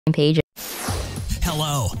page.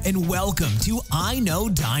 Hello, and welcome to I Know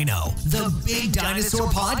Dino, the Big Dinosaur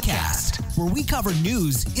Podcast, where we cover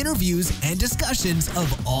news, interviews, and discussions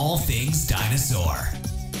of all things dinosaur.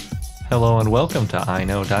 Hello and welcome to I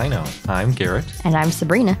Know Dino. I'm Garrett. And I'm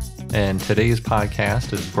Sabrina. And today's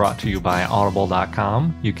podcast is brought to you by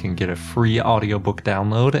Audible.com. You can get a free audiobook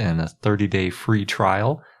download and a 30-day free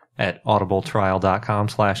trial at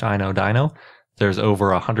audibletrial.com/iknowdino. There's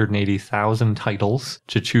over 180,000 titles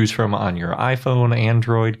to choose from on your iPhone,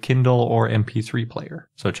 Android, Kindle, or MP3 player.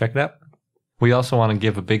 So check it out. We also want to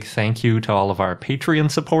give a big thank you to all of our Patreon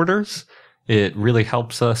supporters. It really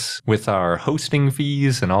helps us with our hosting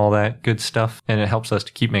fees and all that good stuff. And it helps us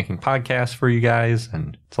to keep making podcasts for you guys.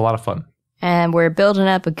 And it's a lot of fun. And we're building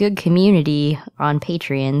up a good community on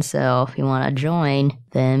Patreon. So if you want to join,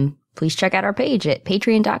 then please check out our page at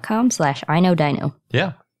patreon.com/iknowdino.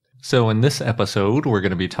 Yeah. So in this episode, we're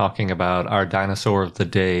going to be talking about our dinosaur of the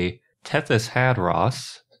day,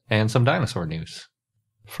 Tethyshadros, and some dinosaur news.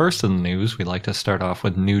 First in the news, we'd like to start off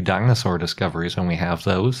with new dinosaur discoveries when we have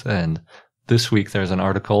those. And this week there's an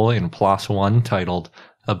article in PLOS ONE titled,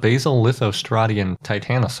 A Basal Lithostratian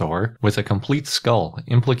Titanosaur with a Complete Skull,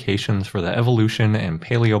 Implications for the Evolution and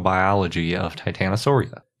Paleobiology of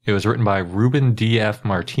Titanosauria. It was written by Ruben D.F.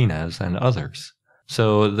 Martinez and others.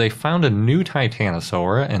 So they found a new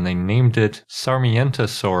titanosaur and they named it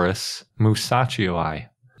Sarmientosaurus musachioi.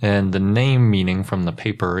 And the name meaning from the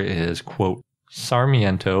paper is, quote,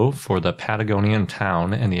 Sarmiento for the Patagonian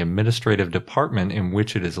town and the administrative department in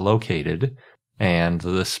which it is located. And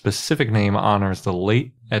the specific name honors the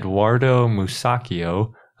late Eduardo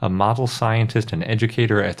Musacchio, a model scientist and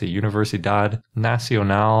educator at the Universidad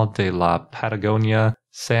Nacional de la Patagonia,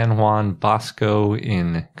 San Juan Bosco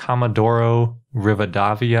in Comodoro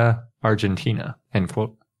Rivadavia, Argentina, end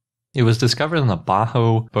quote. It was discovered in the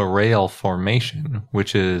Bajo Boreal Formation,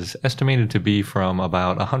 which is estimated to be from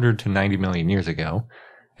about 100 to 90 million years ago.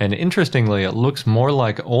 And interestingly, it looks more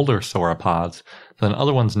like older sauropods than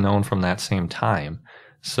other ones known from that same time.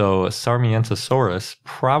 So Sarmientosaurus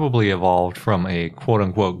probably evolved from a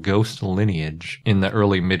quote-unquote ghost lineage in the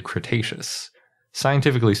early mid-Cretaceous.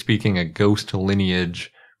 Scientifically speaking, a ghost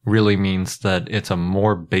lineage really means that it's a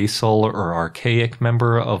more basal or archaic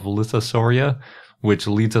member of Lithosauria, which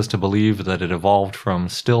leads us to believe that it evolved from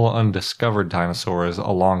still undiscovered dinosaurs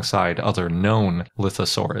alongside other known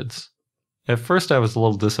lithosaurids. At first I was a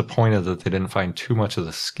little disappointed that they didn't find too much of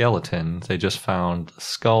the skeleton. They just found the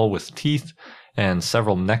skull with teeth and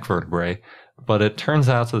several neck vertebrae, but it turns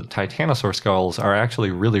out that titanosaur skulls are actually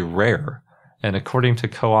really rare. And according to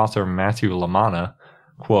co-author Matthew Lamanna,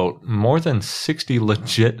 quote, more than 60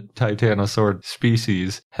 legit titanosaur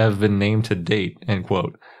species have been named to date, end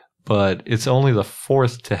quote, but it's only the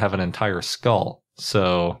fourth to have an entire skull.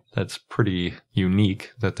 So that's pretty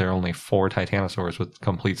unique that there are only 4 titanosaurs with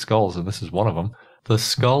complete skulls, and this is one of them. The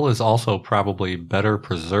skull is also probably better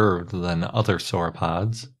preserved than other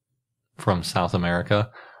sauropods from South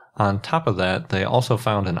America. On top of that, they also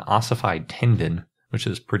found an ossified tendon, which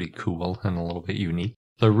is pretty cool and a little bit unique.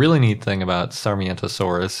 The really neat thing about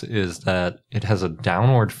Sarmientosaurus is that it has a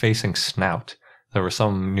downward-facing snout. There were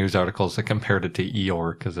some news articles that compared it to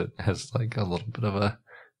Eeyore because it has like a little bit of a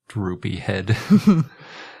droopy head.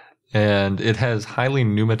 And it has highly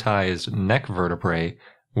pneumatized neck vertebrae,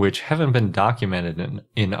 which haven't been documented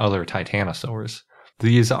in other titanosaurs.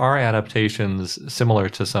 These are adaptations similar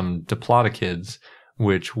to some diplodocids,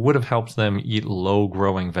 which would have helped them eat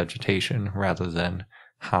low-growing vegetation rather than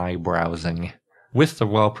high-browsing. With the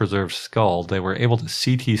well-preserved skull, they were able to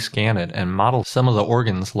CT scan it and model some of the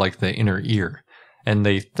organs like the inner ear. And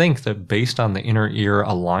they think that based on the inner ear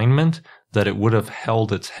alignment, that it would have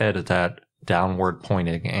held its head at that downward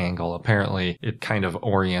pointing angle. Apparently, it kind of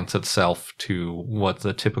orients itself to what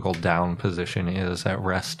the typical down position is at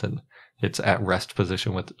rest, and its at-rest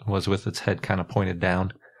position was with its head kind of pointed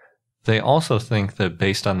down. They also think that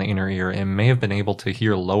based on the inner ear, it may have been able to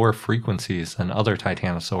hear lower frequencies than other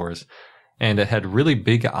titanosaurs, and it had really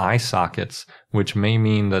big eye sockets, which may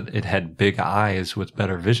mean that it had big eyes with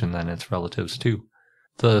better vision than its relatives too.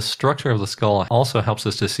 The structure of the skull also helps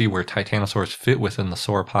us to see where titanosaurs fit within the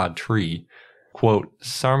sauropod tree. Quote,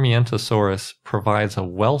 Sarmientosaurus provides a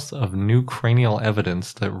wealth of new cranial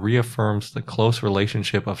evidence that reaffirms the close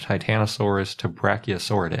relationship of Titanosaurus to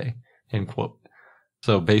Brachiosauridae, end quote.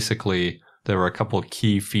 So basically, there were a couple of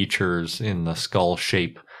key features in the skull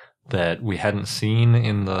shape that we hadn't seen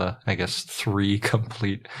in the, 3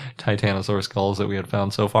 complete Titanosaur skulls that we had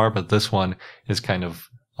found so far, but this one is kind of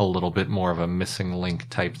a little bit more of a missing link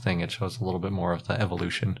type thing. It shows a little bit more of the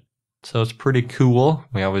evolution. So it's pretty cool.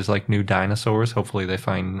 We always like new dinosaurs. Hopefully they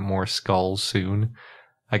find more skulls soon.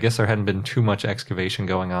 I guess there hadn't been too much excavation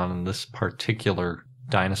going on in this particular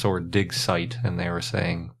dinosaur dig site, and they were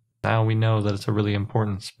saying, now we know that it's a really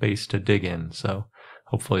important space to dig in, so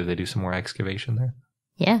hopefully they do some more excavation there.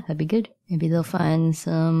 Yeah, that'd be good. Maybe they'll find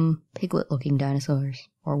some piglet-looking dinosaurs,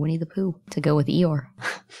 or Winnie the Pooh, to go with Eeyore.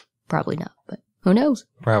 Probably not, but who knows?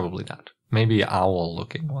 Probably not. Maybe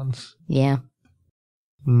owl-looking ones. Yeah.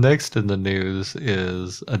 Next in the news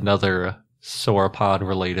is another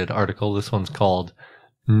sauropod-related article. This one's called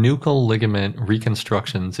Nuchal Ligament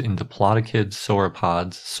Reconstructions in Diplodocid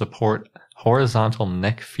Sauropods Support Horizontal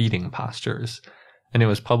Neck Feeding Postures. And it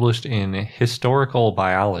was published in Historical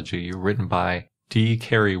Biology, written by D.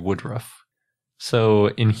 Carey Woodruff. So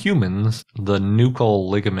in humans, the nuchal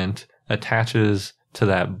ligament attaches to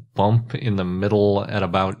that bump in the middle at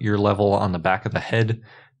about ear level on the back of the head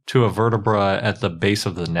to a vertebra at the base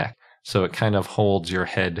of the neck. So it kind of holds your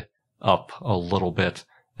head up a little bit,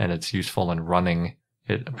 and it's useful in running.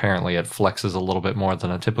 It flexes a little bit more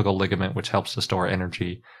than a typical ligament, which helps to store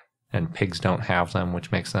energy, and pigs don't have them,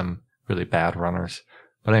 which makes them really bad runners.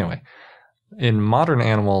 But anyway, in modern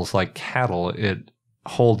animals like cattle, it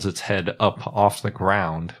holds its head up off the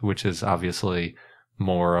ground, which is obviously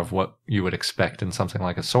more of what you would expect in something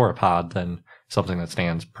like a sauropod than something that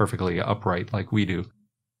stands perfectly upright like we do.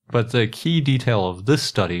 But the key detail of this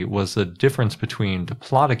study was the difference between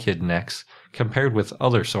diplodocid necks compared with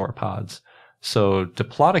other sauropods. So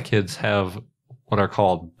diplodocids have what are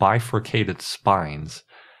called bifurcated spines,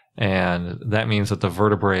 and that means that the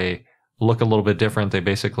vertebrae look a little bit different. They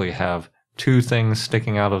basically have two things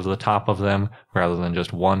sticking out of the top of them rather than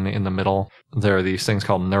just one in the middle. There are these things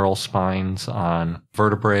called neural spines on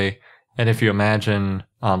vertebrae. And if you imagine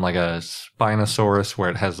on like a Spinosaurus where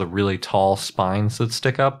it has the really tall spines that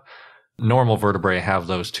stick up, normal vertebrae have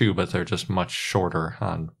those too, but they're just much shorter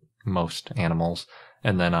on most animals.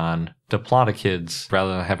 And then on diplodocids,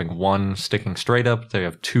 rather than having one sticking straight up, they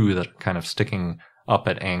have two that are kind of sticking up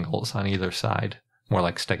at angles on either side, more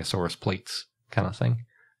like Stegosaurus plates kind of thing.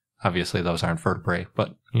 Obviously, those aren't vertebrae,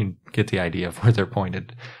 but you get the idea of where they're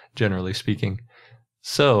pointed, generally speaking.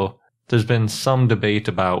 So there's been some debate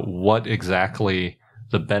about what exactly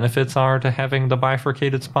the benefits are to having the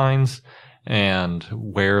bifurcated spines and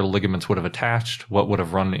where ligaments would have attached, what would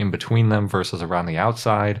have run in between them versus around the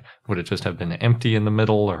outside. Would it just have been empty in the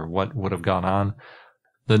middle, or what would have gone on?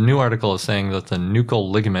 The new article is saying that the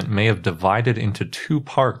nuchal ligament may have divided into two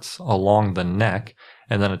parts along the neck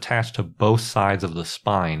and then attached to both sides of the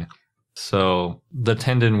spine. So the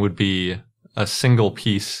tendon would be a single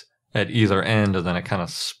piece at either end, and then it kind of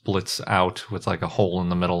splits out with like a hole in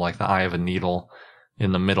the middle, like the eye of a needle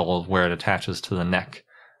in the middle of where it attaches to the neck.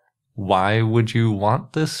 Why would you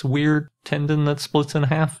want this weird tendon that splits in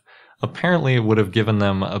half? Apparently it would have given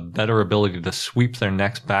them a better ability to sweep their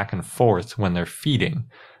necks back and forth when they're feeding.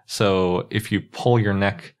 So if you pull your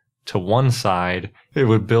neck to one side, it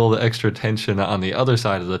would build extra tension on the other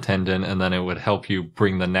side of the tendon, and then it would help you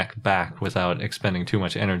bring the neck back without expending too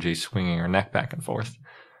much energy swinging your neck back and forth.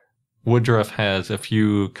 Woodruff has a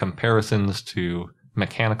few comparisons to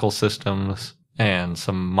mechanical systems and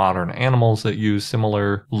some modern animals that use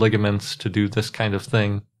similar ligaments to do this kind of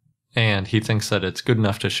thing. And he thinks that it's good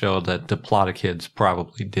enough to show that diplodocids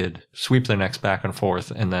probably did sweep their necks back and forth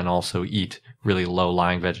and then also eat really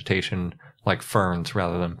low-lying vegetation like ferns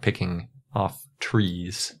rather than picking off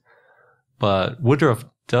trees. But Woodruff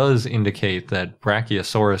does indicate that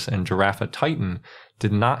Brachiosaurus and Giraffa titan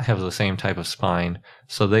did not have the same type of spine,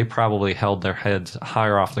 so they probably held their heads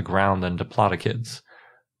higher off the ground than diplodocids.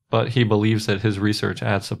 But he believes that his research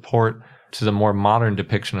adds support to the more modern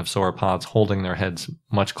depiction of sauropods holding their heads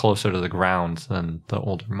much closer to the ground than the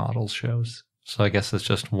older models shows. So I guess it's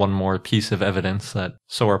just one more piece of evidence that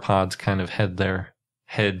sauropods kind of had their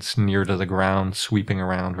heads near to the ground, sweeping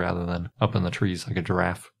around rather than up in the trees like a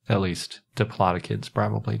giraffe. At least diplodocids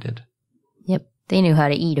probably did. Yep, they knew how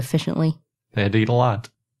to eat efficiently. They had to eat a lot.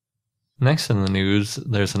 Next in the news,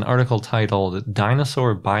 there's an article titled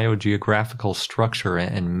Dinosaur Biogeographical Structure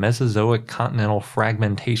and Mesozoic Continental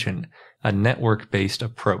Fragmentation, a Network-Based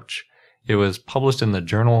Approach. It was published in the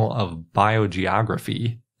Journal of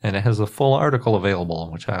Biogeography, and it has a full article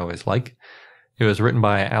available, which I always like. It was written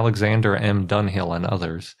by Alexander M. Dunhill and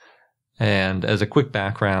others. And as a quick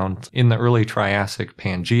background, in the early Triassic,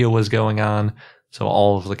 Pangea was going on, so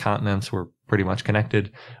all of the continents were pretty much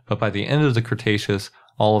connected. But by the end of the Cretaceous,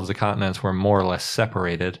 all of the continents were more or less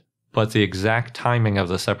separated. But the exact timing of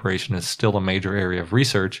the separation is still a major area of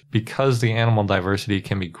research because the animal diversity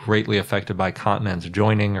can be greatly affected by continents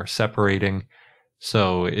joining or separating.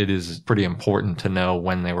 So it is pretty important to know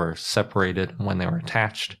when they were separated and when they were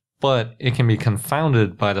attached. but it can be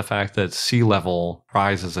confounded by the fact that sea level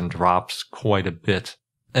rises and drops quite a bit.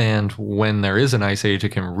 And when there is an ice age,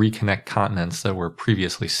 it can reconnect continents that were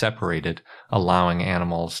previously separated, allowing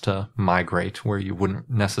animals to migrate where you wouldn't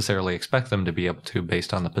necessarily expect them to be able to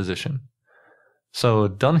based on the position. So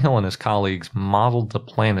Dunhill and his colleagues modeled the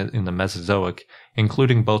planet in the Mesozoic,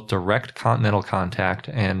 including both direct continental contact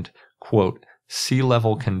and, quote, sea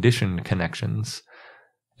level conditioned connections.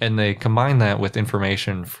 And they combined that with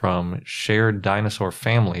information from shared dinosaur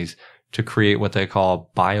families to create what they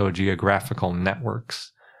call biogeographical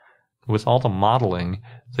networks. With all the modeling,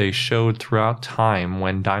 they showed throughout time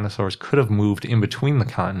when dinosaurs could have moved in between the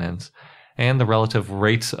continents and the relative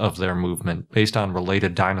rates of their movement based on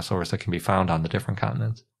related dinosaurs that can be found on the different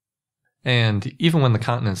continents. And even when the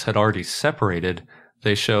continents had already separated,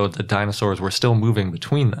 they showed that dinosaurs were still moving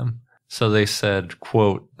between them. So they said,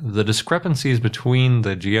 quote, the discrepancies between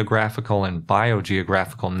the geographical and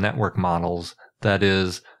biogeographical network models, that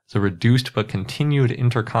is, the reduced but continued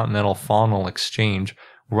intercontinental faunal exchange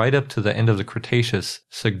right up to the end of the Cretaceous,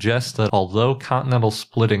 suggests that although continental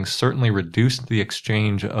splitting certainly reduced the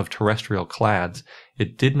exchange of terrestrial clads,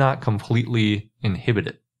 it did not completely inhibit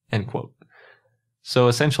it, end quote. So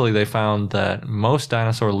essentially they found that most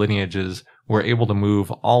dinosaur lineages were able to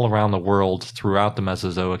move all around the world throughout the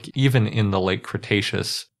Mesozoic, even in the late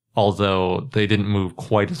Cretaceous, although they didn't move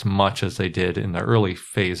quite as much as they did in the early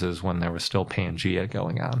phases when there was still Pangea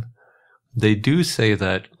going on. They do say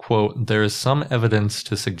that, quote, there is some evidence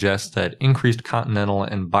to suggest that increased continental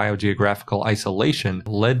and biogeographical isolation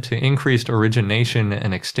led to increased origination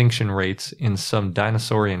and extinction rates in some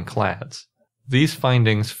dinosaurian clades. These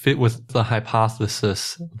findings fit with the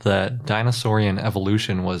hypothesis that dinosaurian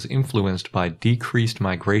evolution was influenced by decreased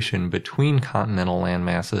migration between continental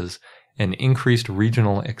landmasses and increased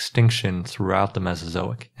regional extinction throughout the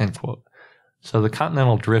Mesozoic, end quote. So the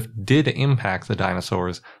continental drift did impact the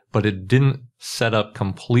dinosaurs, but it didn't set up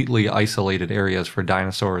completely isolated areas for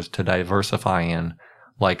dinosaurs to diversify in,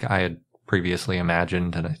 like I had previously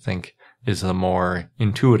imagined, and I think is the more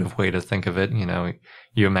intuitive way to think of it. You know,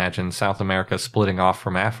 you imagine South America splitting off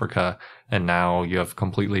from Africa, and now you have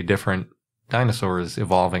completely different dinosaurs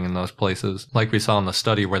evolving in those places. Like we saw in the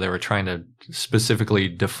study where they were trying to specifically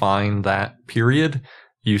define that period,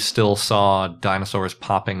 you still saw dinosaurs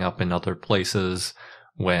popping up in other places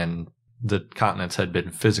when the continents had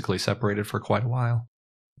been physically separated for quite a while.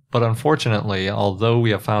 But unfortunately, although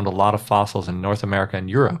we have found a lot of fossils in North America and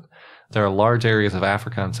Europe, there are large areas of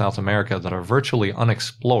Africa and South America that are virtually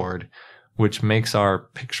unexplored, which makes our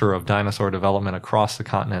picture of dinosaur development across the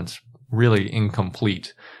continents really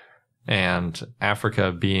incomplete. And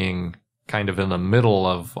Africa being kind of in the middle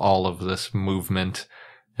of all of this movement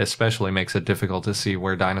especially makes it difficult to see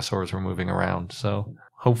where dinosaurs were moving around. So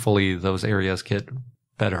hopefully those areas get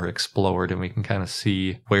better explored and we can kind of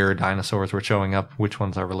see where dinosaurs were showing up, which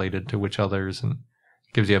ones are related to which others, and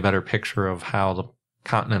it gives you a better picture of how the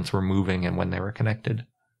continents were moving and when they were connected.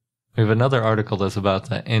 We have another article that's about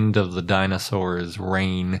the end of the dinosaurs'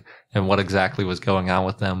 reign and what exactly was going on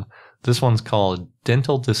with them. This one's called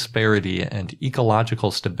Dental Disparity and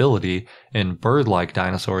Ecological Stability in Bird-like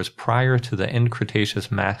Dinosaurs Prior to the End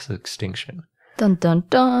Cretaceous Mass Extinction. Dun dun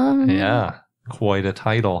dun! Yeah, quite a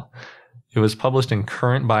title. It was published in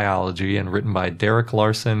Current Biology and written by Derek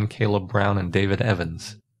Larson, Caleb Brown, and David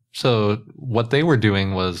Evans. So what they were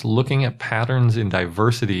doing was looking at patterns in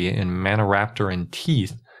diversity in Maniraptoran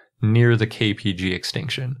teeth near the KPG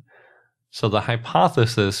extinction. So the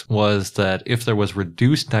hypothesis was that if there was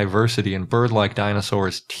reduced diversity in bird-like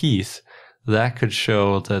dinosaurs' teeth, that could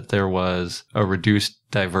show that there was a reduced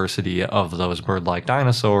diversity of those bird-like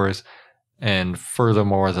dinosaurs, and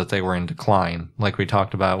furthermore that they were in decline. Like we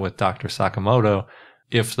talked about with Dr. Sakamoto,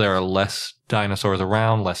 if there are less dinosaurs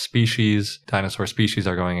around, less species, dinosaur species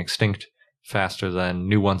are going extinct faster than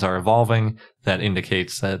new ones are evolving, that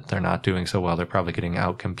indicates that they're not doing so well. They're probably getting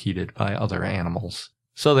outcompeted by other animals.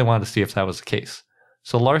 So they wanted to see if that was the case.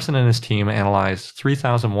 So Larson and his team analyzed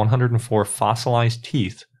 3,104 fossilized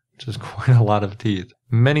teeth, which is quite a lot of teeth,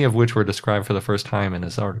 many of which were described for the first time in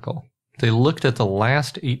this article. They looked at the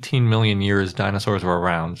last 18 million years dinosaurs were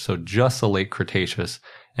around, so just the late Cretaceous,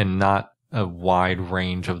 and not a wide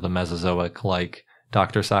range of the Mesozoic like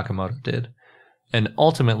Dr. Sakamoto did. And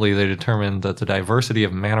ultimately, they determined that the diversity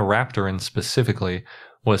of Maniraptorans specifically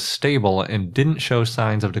was stable and didn't show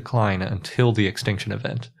signs of decline until the extinction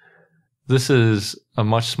event. This is a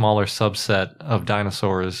much smaller subset of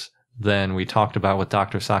dinosaurs than we talked about with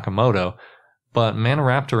Dr. Sakamoto, but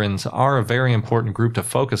Maniraptorans are a very important group to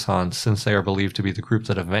focus on since they are believed to be the group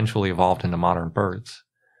that eventually evolved into modern birds.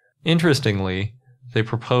 Interestingly, they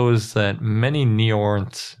propose that many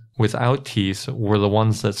neorniths, without teeth were the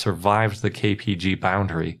ones that survived the KPG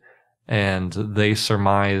boundary. And they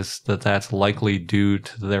surmise that that's likely due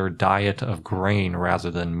to their diet of grain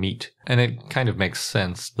rather than meat. And it kind of makes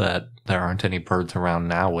sense that there aren't any birds around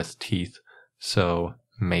now with teeth. So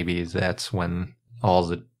maybe that's when all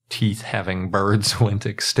the teeth-having birds went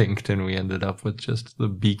extinct and we ended up with just the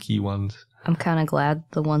beaky ones. I'm kind of glad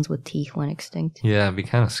the ones with teeth went extinct. Yeah, it'd be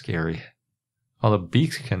kind of scary. Well, the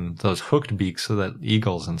beaks those hooked beaks that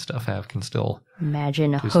eagles and stuff have can still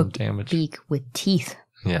imagine a hooked beak with teeth.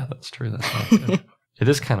 Yeah, that's true. That's not good. It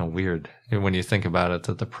is kind of weird when you think about it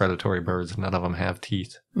that the predatory birds, none of them have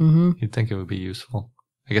teeth. Mm-hmm. You'd think it would be useful.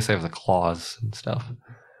 I guess they have the claws and stuff.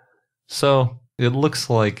 So it looks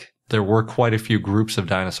like there were quite a few groups of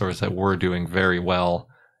dinosaurs that were doing very well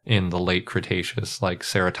in the late Cretaceous, like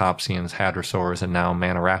ceratopsians, hadrosaurs, and now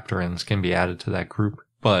maniraptorans can be added to that group.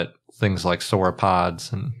 But things like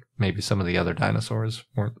sauropods and maybe some of the other dinosaurs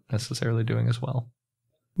weren't necessarily doing as well.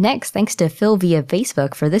 Next, thanks to Phil via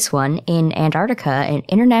Facebook for this one, in Antarctica, an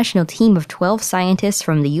international team of 12 scientists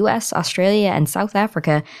from the US, Australia, and South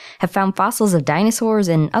Africa have found fossils of dinosaurs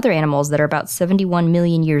and other animals that are about 71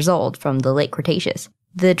 million years old from the late Cretaceous.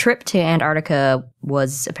 The trip to Antarctica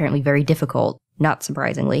was apparently very difficult, not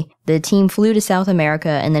surprisingly. The team flew to South America,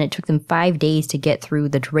 and then it took them 5 days to get through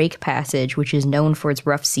the Drake Passage, which is known for its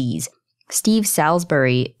rough seas. Steve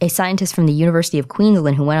Salisbury, a scientist from the University of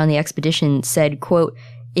Queensland who went on the expedition, said, quote,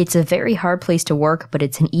 "It's a very hard place to work, but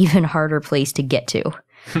it's an even harder place to get to."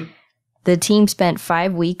 The team spent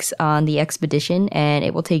 5 weeks on the expedition, and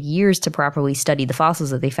it will take years to properly study the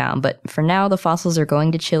fossils that they found. But for now, the fossils are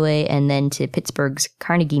going to Chile and then to Pittsburgh's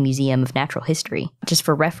Carnegie Museum of Natural History. Just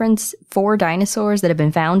for reference, 4 dinosaurs that have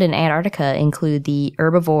been found in Antarctica include the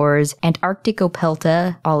herbivores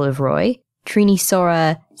Antarcticopelta olivroi,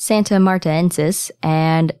 Trinisaura santamartaensis,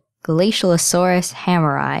 and Glacialosaurus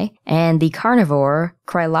hammeri, and the carnivore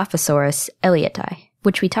Cryolophosaurus elliotti,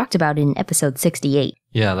 which we talked about in episode 68.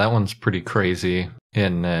 Yeah, that one's pretty crazy.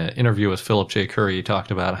 In an interview with Philip J. Curry, he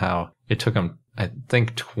talked about how it took him, I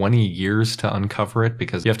think, 20 years to uncover it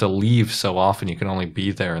because you have to leave so often. You can only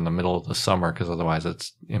be there in the middle of the summer because otherwise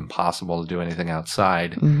it's impossible to do anything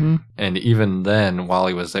outside. Mm-hmm. And even then, while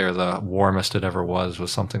he was there, the warmest it ever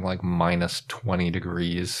was something like minus 20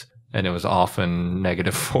 degrees. And it was often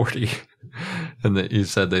negative 40. And he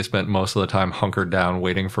said they spent most of the time hunkered down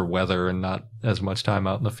waiting for weather and not as much time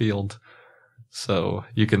out in the field. So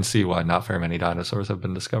you can see why not very many dinosaurs have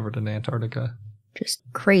been discovered in Antarctica. Just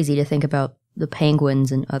crazy to think about the penguins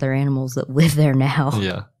and other animals that live there now.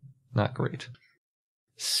 Yeah, not great.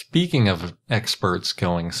 Speaking of experts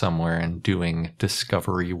going somewhere and doing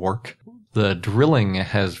discovery work, the drilling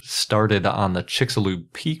has started on the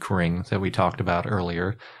Chicxulub Peak Ring that we talked about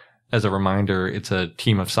earlier. As a reminder, it's a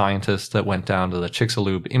team of scientists that went down to the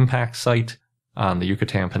Chicxulub impact site on the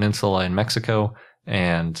Yucatan Peninsula in Mexico,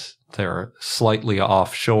 and they're slightly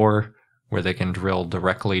offshore where they can drill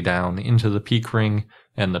directly down into the peak ring.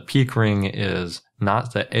 And the peak ring is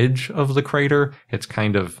not the edge of the crater. It's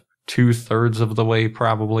kind of 2/3 of the way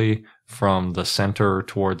probably from the center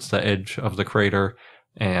towards the edge of the crater.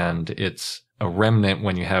 And it's a remnant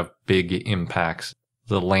when you have big impacts.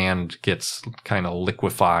 The land gets kind of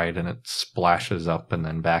liquefied and it splashes up and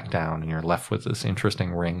then back down and you're left with this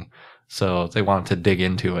interesting ring. So they wanted to dig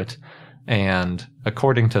into it. And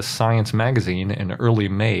according to Science Magazine, in early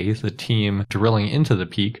May, the team drilling into the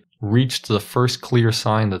peak reached the first clear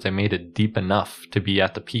sign that they made it deep enough to be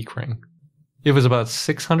at the peak ring. It was about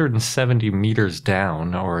 670 meters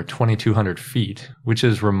down, or 2,200 feet, which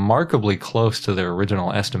is remarkably close to their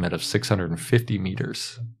original estimate of 650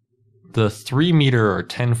 meters. The 3-meter or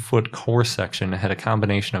 10-foot core section had a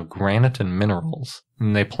combination of granite and minerals,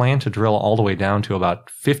 and they plan to drill all the way down to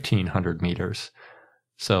about 1,500 meters.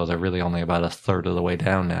 So they're really only about 1/3 of the way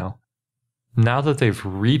down now. Now that they've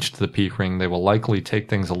reached the peak ring, they will likely take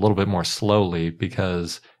things a little bit more slowly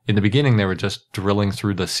because in the beginning they were just drilling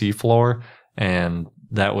through the seafloor, and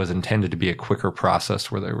that was intended to be a quicker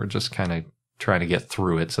process where they were just kind of trying to get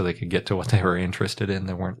through it so they could get to what they were interested in.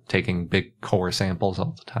 They weren't taking big core samples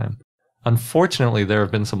all the time. Unfortunately, there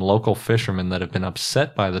have been some local fishermen that have been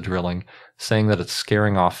upset by the drilling, saying that it's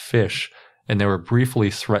scaring off fish, and they were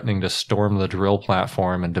briefly threatening to storm the drill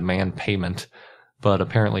platform and demand payment, but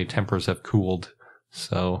apparently tempers have cooled,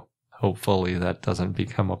 so hopefully that doesn't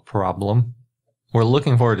become a problem. We're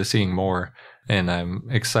looking forward to seeing more, and I'm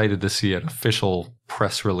excited to see an official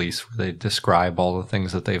press release where they describe all the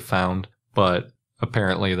things that they've found, but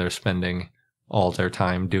apparently they're spending all their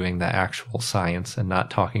time doing the actual science and not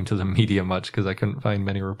talking to the media much because I couldn't find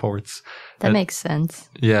many reports. That makes sense.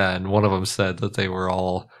 Yeah, and one of them said that they were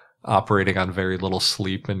all operating on very little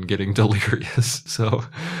sleep and getting delirious. So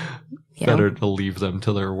better to leave them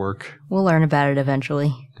to their work. We'll learn about it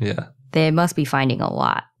eventually. Yeah. They must be finding a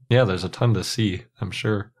lot. Yeah, there's a ton to see, I'm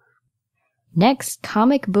sure. Next,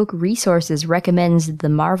 Comic Book Resources recommends the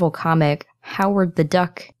Marvel comic Howard the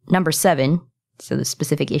Duck #7, so the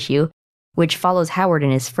specific issue, which follows Howard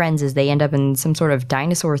and his friends as they end up in some sort of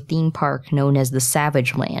dinosaur theme park known as the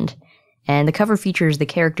Savage Land. And the cover features the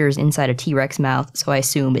characters inside a T-Rex mouth, so I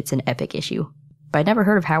assume it's an epic issue. But I'd never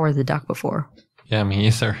heard of Howard the Duck before. Yeah, me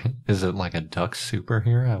either. Is it like a duck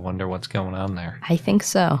superhero? I wonder what's going on there. I think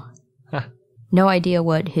so. Huh. No idea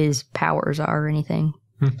what his powers are or anything.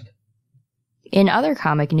 In other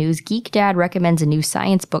comic news, Geek Dad recommends a new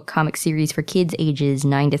science book comic series for kids ages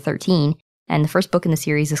 9 to 13. And the first book in the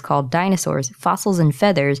series is called Dinosaurs, Fossils and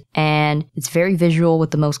Feathers, and it's very visual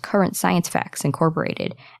with the most current science facts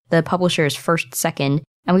incorporated. The publisher is First Second,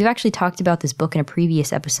 and we've actually talked about this book in a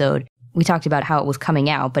previous episode. We talked about how it was coming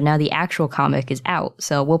out, but now the actual comic is out,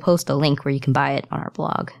 so we'll post a link where you can buy it on our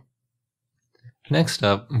blog. Next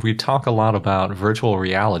up, we talk a lot about virtual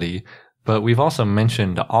reality, but we've also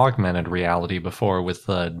mentioned augmented reality before with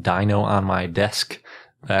the Dino on my desk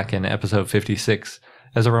back in episode 56.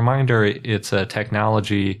 As a reminder, it's a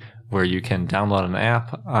technology where you can download an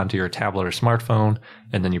app onto your tablet or smartphone,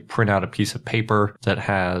 and then you print out a piece of paper that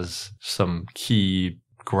has some key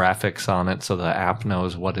graphics on it so the app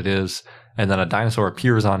knows what it is, and then a dinosaur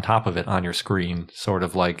appears on top of it on your screen, sort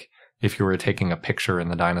of like if you were taking a picture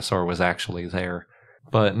and the dinosaur was actually there.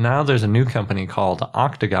 But now there's a new company called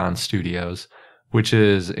Octagon Studios, which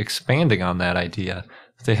is expanding on that idea.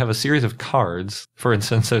 They have a series of cards. For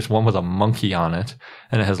instance, there's one with a monkey on it,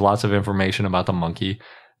 and it has lots of information about the monkey,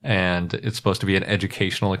 and it's supposed to be an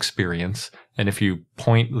educational experience. And if you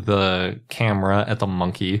point the camera at the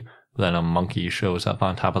monkey, then a monkey shows up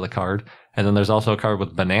on top of the card. And then there's also a card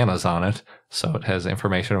with bananas on it, so it has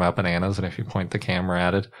information about bananas, and if you point the camera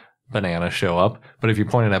at it, bananas show up. But if you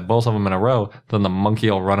point it at both of them in a row, then the monkey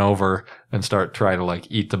will run over and start trying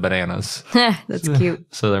to eat the bananas. That's cute.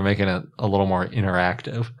 So they're making it a little more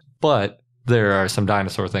interactive. But there are some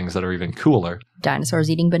dinosaur things that are even cooler. Dinosaurs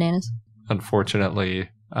eating bananas? Unfortunately,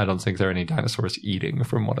 I don't think there are any dinosaurs eating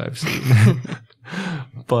from what I've seen.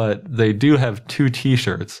 But they do have 2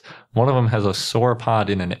 t-shirts. One of them has a sauropod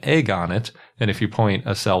in an egg on it. And if you point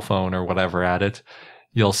a cell phone or whatever at it,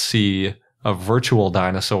 you'll see a virtual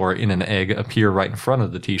dinosaur in an egg appear right in front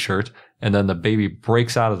of the t-shirt, and then the baby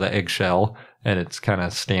breaks out of the eggshell, and it's kind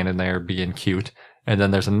of standing there being cute. And then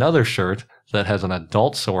there's another shirt that has an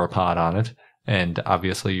adult sauropod on it, and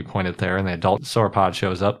obviously you point it there, and the adult sauropod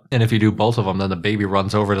shows up. And if you do both of them, then the baby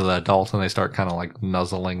runs over to the adult, and they start kind of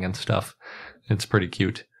nuzzling and stuff. It's pretty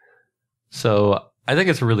cute. So I think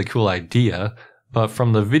it's a really cool idea. But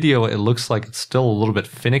from the video, it looks like it's still a little bit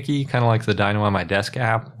finicky, kind of like the Dino on my desk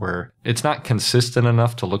app, where it's not consistent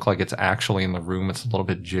enough to look like it's actually in the room. It's a little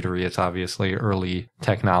bit jittery. It's obviously early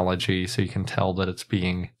technology, so you can tell that it's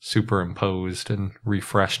being superimposed and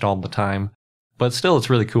refreshed all the time. But still, it's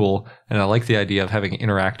really cool, and I like the idea of having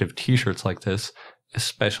interactive t-shirts like this,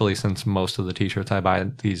 especially since most of the t-shirts I buy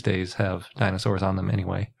these days have dinosaurs on them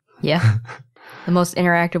anyway. Yeah. The most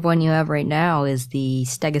interactive one you have right now is the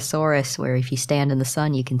Stegosaurus, where if you stand in the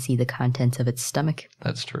sun, you can see the contents of its stomach.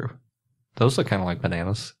 That's true. Those look kind of like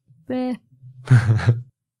bananas. In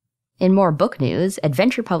more book news,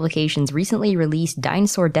 Adventure Publications recently released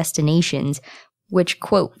Dinosaur Destinations, which,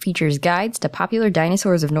 quote, features guides to popular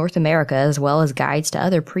dinosaurs of North America as well as guides to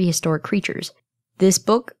other prehistoric creatures. This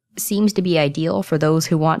book seems to be ideal for those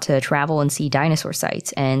who want to travel and see dinosaur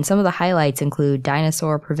sites, and some of the highlights include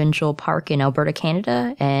Dinosaur Provincial Park in Alberta,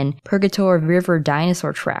 Canada, and Purgatoire River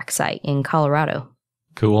Dinosaur Track site in Colorado.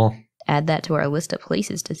 Cool. Add that to our list of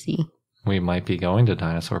places to see. We might be going to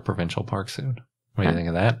Dinosaur Provincial Park soon. What do you think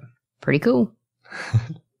of that? Pretty cool.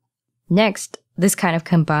 Next, this kind of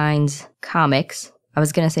combines comics. I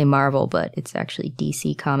was going to say Marvel, but it's actually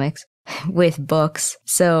DC Comics with books.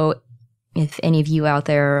 So if any of you out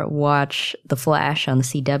there watch The Flash on the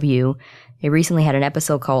CW, they recently had an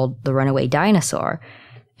episode called The Runaway Dinosaur.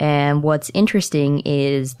 And what's interesting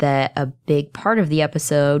is that a big part of the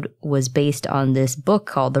episode was based on this book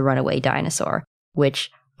called The Runaway Dinosaur, which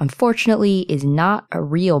unfortunately is not a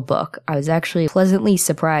real book. I was actually pleasantly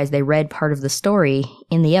surprised they read part of the story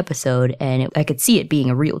in the episode, and I could see it being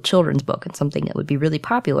a real children's book and something that would be really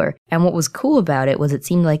popular. And what was cool about it was it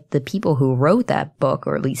seemed like the people who wrote that book,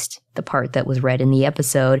 or at least the part that was read in the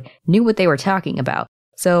episode, knew what they were talking about.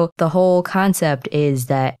 So the whole concept is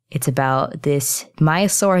that it's about this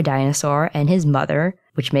Maiasaur dinosaur and his mother,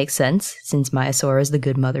 which makes sense since Maiasaur is the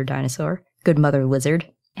good mother dinosaur, good mother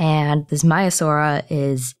lizard. And this Maiasaur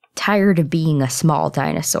is tired of being a small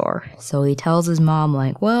dinosaur. So he tells his mom,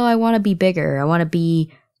 like, well, I want to be bigger. I want to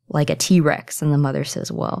be like a T-Rex. And the mother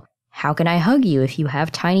says, well, how can I hug you if you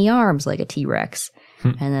have tiny arms like a T-Rex?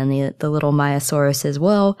 And then the little Maiasaurus says,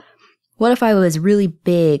 well, what if I was really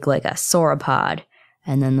big like a sauropod?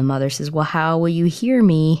 And then the mother says, well, how will you hear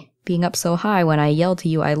me being up so high when I yell to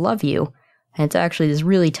you, I love you? And it's actually this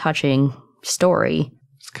really touching story.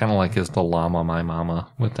 It's kind of like Is the Llama My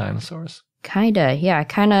Mama with dinosaurs. Kinda, yeah. I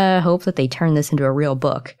kinda hope that they turn this into a real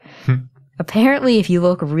book. Apparently, if you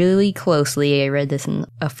look really closely, I read this in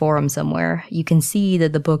a forum somewhere, you can see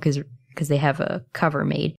that the book is, because they have a cover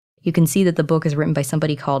made, you can see that the book is written by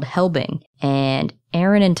somebody called Helbing. And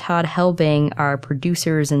Aaron and Todd Helbing are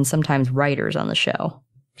producers and sometimes writers on the show.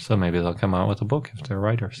 So maybe they'll come out with a book if they're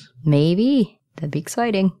writers. Maybe. That'd be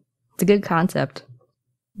exciting. It's a good concept.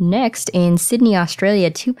 Next, in Sydney,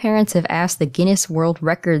 Australia, 2 parents have asked the Guinness World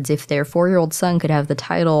Records if their 4-year-old son could have the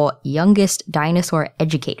title Youngest Dinosaur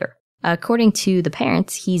Educator. According to the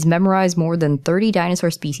parents, he's memorized more than 30 dinosaur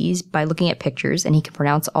species by looking at pictures, and he can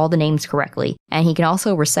pronounce all the names correctly. And he can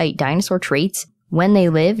also recite dinosaur traits, when they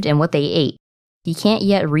lived, and what they ate. He can't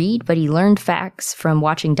yet read, but he learned facts from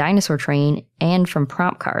watching Dinosaur Train and from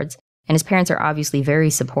prompt cards. And his parents are obviously very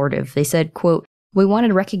supportive. They said, quote, we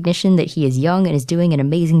wanted recognition that he is young and is doing an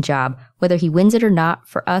amazing job. Whether he wins it or not,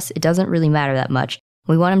 for us, it doesn't really matter that much.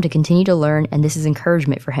 We want him to continue to learn, and this is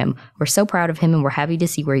encouragement for him. We're so proud of him, and we're happy to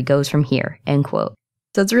see where he goes from here, end quote.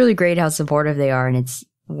 So it's really great how supportive they are, and it's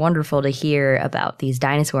wonderful to hear about these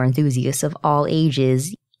dinosaur enthusiasts of all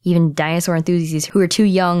ages, even dinosaur enthusiasts who are too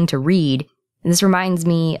young to read. And this reminds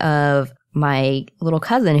me of my little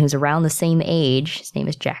cousin who's around the same age. His name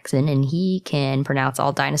is Jackson, and he can pronounce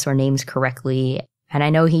all dinosaur names correctly. And I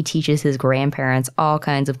know he teaches his grandparents all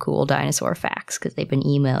kinds of cool dinosaur facts because they've been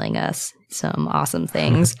emailing us some awesome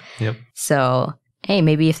things. Yep. So, hey,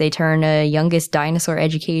 maybe if they turn a youngest dinosaur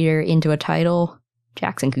educator into a title,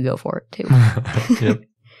 Jackson could go for it too. Yep.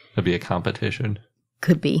 That'd be a competition.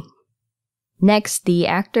 Could be. Next, the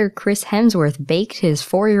actor Chris Hemsworth baked his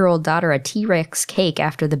 4-year-old daughter a T-Rex cake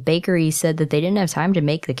after the bakery said that they didn't have time to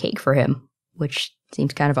make the cake for him, which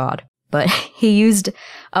seems kind of odd. But he used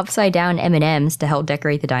upside-down M&Ms to help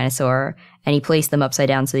decorate the dinosaur, and he placed them upside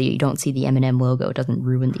down so that you don't see the M&M logo. It doesn't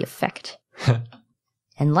ruin the effect.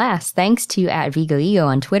 And last, thanks to @VigoEgo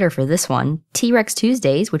on Twitter for this one, T-Rex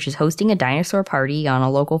Tuesdays, which is hosting a dinosaur party on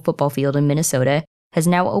a local football field in Minnesota, has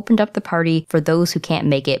now opened up the party for those who can't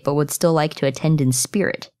make it but would still like to attend in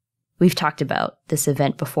spirit. We've talked about this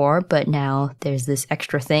event before, but now there's this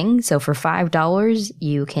extra thing. So for $5,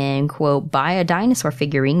 you can, quote, buy a dinosaur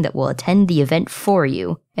figurine that will attend the event for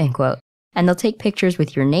you, end quote. And they'll take pictures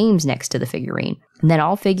with your names next to the figurine. And then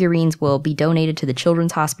all figurines will be donated to the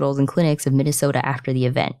children's hospitals and clinics of Minnesota after the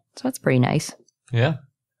event. So that's pretty nice. Yeah.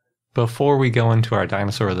 Before we go into our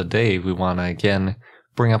dinosaur of the day, we want to again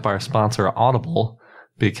bring up our sponsor, Audible,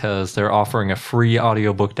 because they're offering a free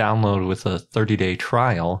audiobook download with a 30-day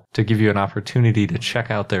trial to give you an opportunity to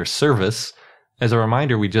check out their service. As a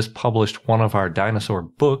reminder, we just published one of our dinosaur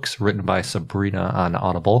books written by Sabrina on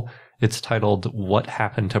Audible. It's titled What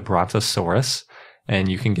Happened to Brontosaurus, and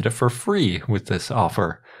you can get it for free with this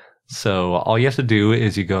offer. So all you have to do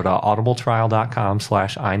is you go to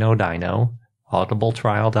audibletrial.com/iknowdino,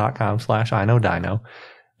 audibletrial.com/iknowdino,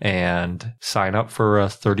 and sign up for a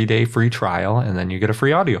 30-day free trial, and then you get a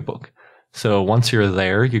free audiobook. So once you're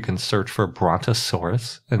there, you can search for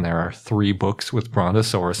Brontosaurus, and there are 3 books with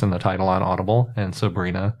Brontosaurus in the title on Audible, and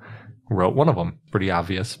Sabrina wrote one of them. Pretty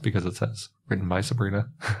obvious because it says written by Sabrina.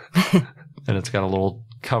 And it's got a little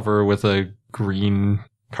cover with a green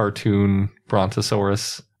cartoon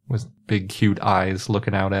Brontosaurus with big cute eyes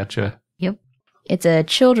looking out at you. Yep. It's a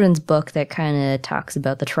children's book that kind of talks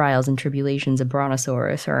about the trials and tribulations of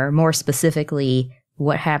Brontosaurus, or more specifically,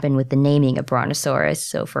 what happened with the naming of Brontosaurus.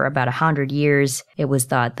 So for about 100 years, it was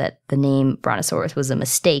thought that the name Brontosaurus was a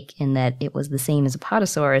mistake in that it was the same as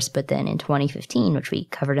Apatosaurus, but then in 2015, which we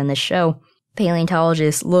covered on this show,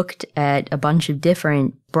 paleontologists looked at a bunch of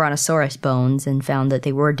different Brontosaurus bones and found that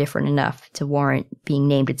they were different enough to warrant being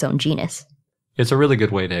named its own genus. It's a really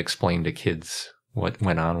good way to explain to kids what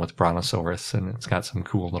went on with Brontosaurus, and it's got some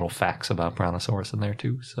cool little facts about Brontosaurus in there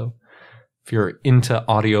too. So if you're into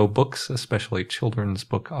audiobooks, especially children's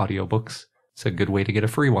book audiobooks, it's a good way to get a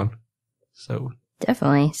free one. So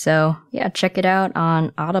definitely. So yeah, check it out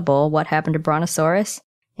on Audible, What Happened to Brontosaurus,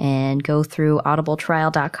 and go through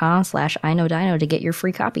audibletrial.com/iknowdino to get your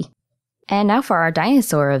free copy. And now for our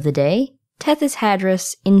dinosaur of the day,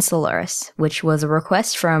 Tethyshadros insularis, which was a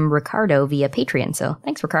request from Ricardo via Patreon. So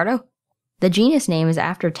thanks, Ricardo. The genus name is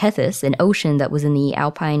after Tethys, an ocean that was in the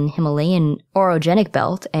Alpine-Himalayan orogenic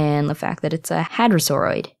belt, and the fact that it's a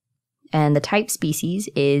hadrosauroid. And the type species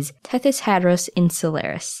is Tethyshadros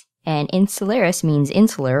insularis. And insularis means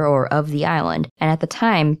insular or of the island. And at the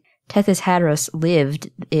time, Tethyshadros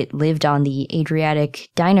lived on the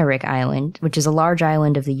Adriatic-Dinaric Island, which is a large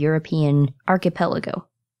island of the European Archipelago.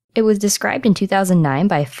 It was described in 2009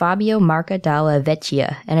 by Fabio Dalla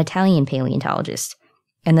Vecchia, an Italian paleontologist.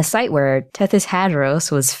 And the site where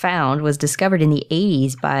Tethyshadros was found was discovered in the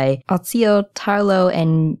 80s by Alceo Tarlao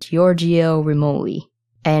and Giorgio Rimoli.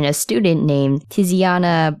 And a student named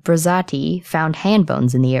Tiziana Brazzatti found hand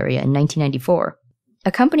bones in the area in 1994.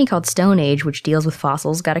 A company called Stone Age, which deals with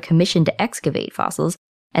fossils, got a commission to excavate fossils,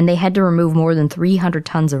 and they had to remove more than 300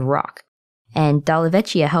 tons of rock. And Dalla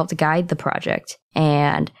Vecchia helped guide the project.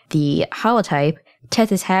 And the holotype,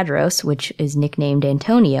 Tethyshadros, which is nicknamed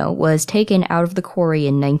Antonio, was taken out of the quarry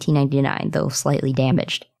in 1999, though slightly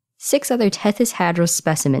damaged. 6 other Tethyshadros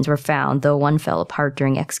specimens were found, though one fell apart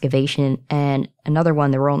during excavation, and another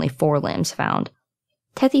one there were only 4 limbs found.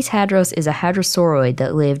 Tethyshadros is a hadrosauroid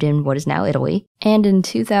that lived in what is now Italy, and in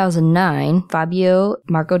 2009, Fabio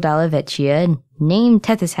Dalla Vecchia named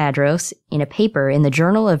Tethyshadros in a paper in the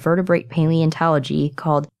Journal of Vertebrate Paleontology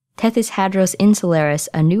called Tethyshadros insularis,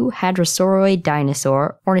 a new hadrosauroid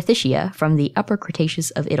dinosaur, ornithischia, from the Upper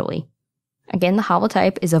Cretaceous of Italy. Again, the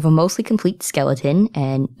holotype is of a mostly complete skeleton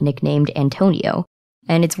and nicknamed Antonio,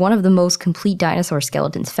 and it's one of the most complete dinosaur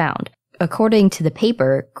skeletons found. According to the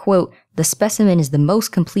paper, quote, the specimen is the most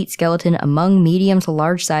complete skeleton among medium to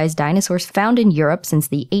large-sized dinosaurs found in Europe since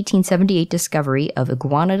the 1878 discovery of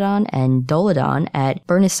Iguanodon and Dolodon at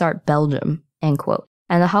Bernissart, Belgium, end quote.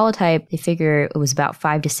 And the holotype, they figure it was about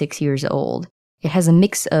 5 to 6 years old. It has a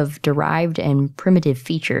mix of derived and primitive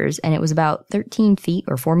features, and it was about 13 feet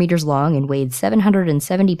or 4 meters long and weighed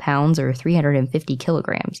 770 pounds or 350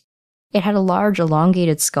 kilograms. It had a large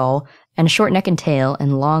elongated skull and a short neck and tail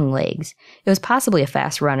and long legs. It was possibly a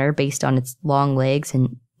fast runner based on its long legs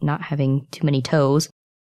and not having too many toes.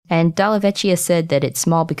 And Dalla Vecchia said that it's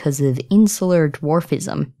small because of insular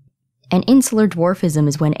dwarfism. And insular dwarfism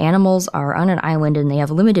is when animals are on an island and they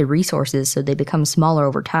have limited resources, so they become smaller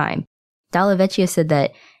over time. Dalla Vecchia said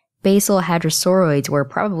that basal hadrosauroids were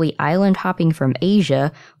probably island hopping from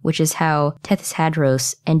Asia, which is how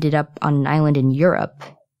Tethyshadros ended up on an island in Europe.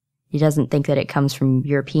 He doesn't think that it comes from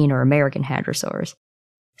European or American hadrosaurs.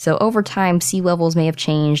 So over time, sea levels may have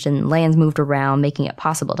changed and lands moved around, making it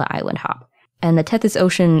possible to island hop. And the Tethys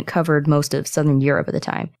Ocean covered most of southern Europe at the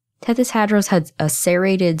time. Tethyshadros had a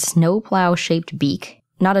serrated snowplow-shaped beak,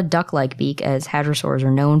 not a duck-like beak as hadrosaurs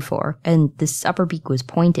are known for, and this upper beak was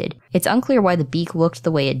pointed. It's unclear why the beak looked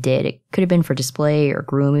the way it did. It could have been for display or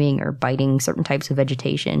grooming or biting certain types of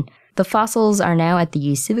vegetation. The fossils are now at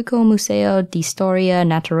the Civico Museo di Storia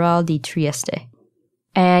Naturale di Trieste.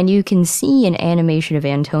 And you can see an animation of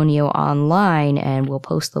Antonio online, and we'll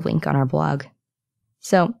post the link on our blog.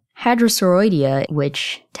 So, Hadrosauroidea,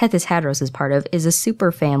 which Tethyshadros is part of, is a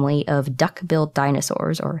superfamily of duck-billed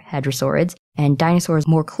dinosaurs, or hadrosaurids, and dinosaurs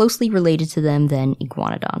more closely related to them than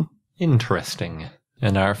Iguanodon. Interesting.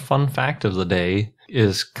 And our fun fact of the day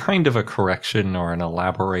is kind of a correction or an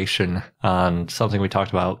elaboration on something we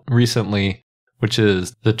talked about recently, which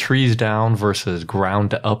is the trees down versus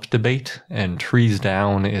ground up debate. And trees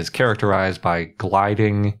down is characterized by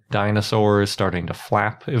gliding dinosaurs starting to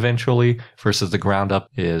flap eventually, versus the ground up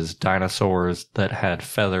is dinosaurs that had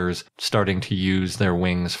feathers starting to use their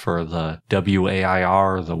wings for the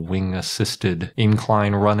WAIR, the wing-assisted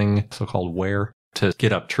incline running, so-called wear, to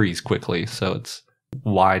get up trees quickly. So it's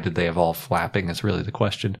why did they evolve flapping is really the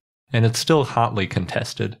question. And it's still hotly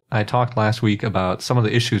contested. I talked last week about some of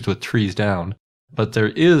the issues with trees down, but there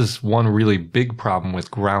is one really big problem with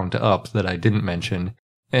ground up that I didn't mention,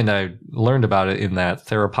 and I learned about it in that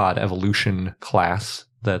theropod evolution class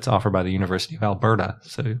that's offered by the University of Alberta.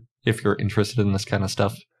 So if you're interested in this kind of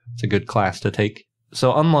stuff, it's a good class to take.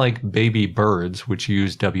 So unlike baby birds, which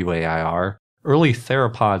use WAIR, early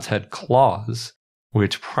theropods had claws,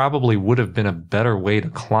 which probably would have been a better way to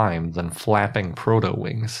climb than flapping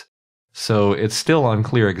proto-wings. So it's still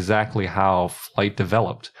unclear exactly how flight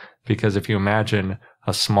developed, because if you imagine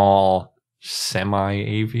a small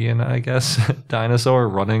semi-avian, I guess, dinosaur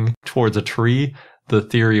running towards a tree, the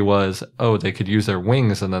theory was, oh, they could use their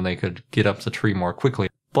wings and then they could get up the tree more quickly.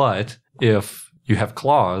 But if you have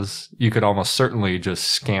claws, you could almost certainly just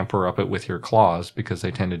scamper up it with your claws because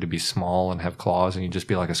they tended to be small and have claws, and you'd just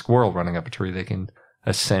be like a squirrel running up a tree. They can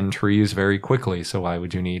ascend trees very quickly, so why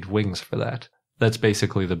would you need wings for that? That's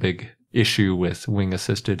basically the big issue with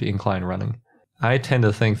wing-assisted incline running. I tend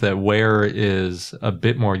to think that wear is a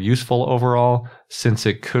bit more useful overall, since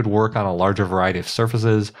it could work on a larger variety of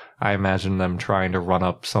surfaces. I imagine them trying to run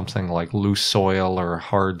up something like loose soil or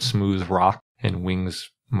hard, smooth rock, and wings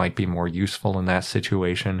might be more useful in that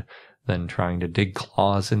situation than trying to dig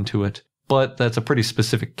claws into it. But that's a pretty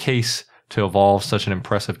specific case to evolve such an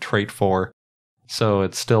impressive trait for, so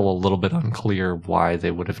it's still a little bit unclear why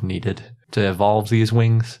they would have needed to evolve these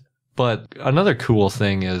wings. But another cool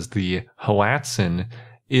thing is the hoatzin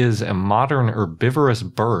is a modern herbivorous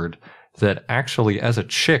bird that actually, as a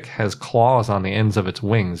chick, has claws on the ends of its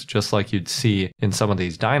wings, just like you'd see in some of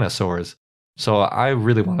these dinosaurs. So I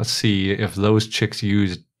really want to see if those chicks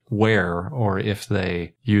use wear or if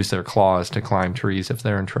they use their claws to climb trees if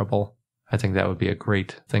they're in trouble. I think that would be a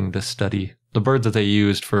great thing to study. The bird that they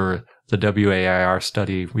used for the WAIR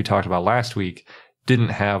study we talked about last week didn't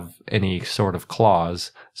have any sort of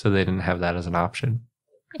claws, so they didn't have that as an option.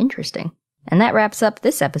 Interesting. And that wraps up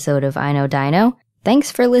this episode of I Know Dino.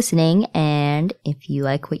 Thanks for listening, and if you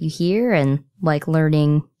like what you hear and like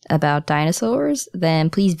learning about dinosaurs,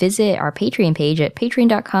 then please visit our Patreon page at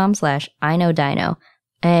patreon.com/iknowdino.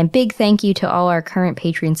 And big thank you to all our current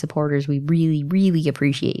Patreon supporters. We really, really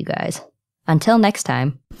appreciate you guys. Until next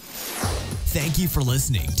time. Thank you for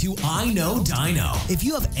listening to I Know Dino. If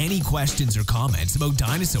you have any questions or comments about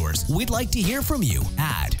dinosaurs, we'd like to hear from you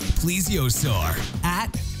at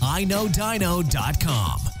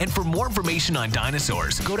plesiosaur@iknowdino.com. And for more information on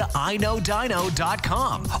dinosaurs, go to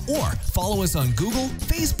iknowdino.com or follow us on Google,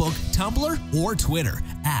 Facebook, Tumblr, or Twitter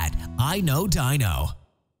at I Know Dino.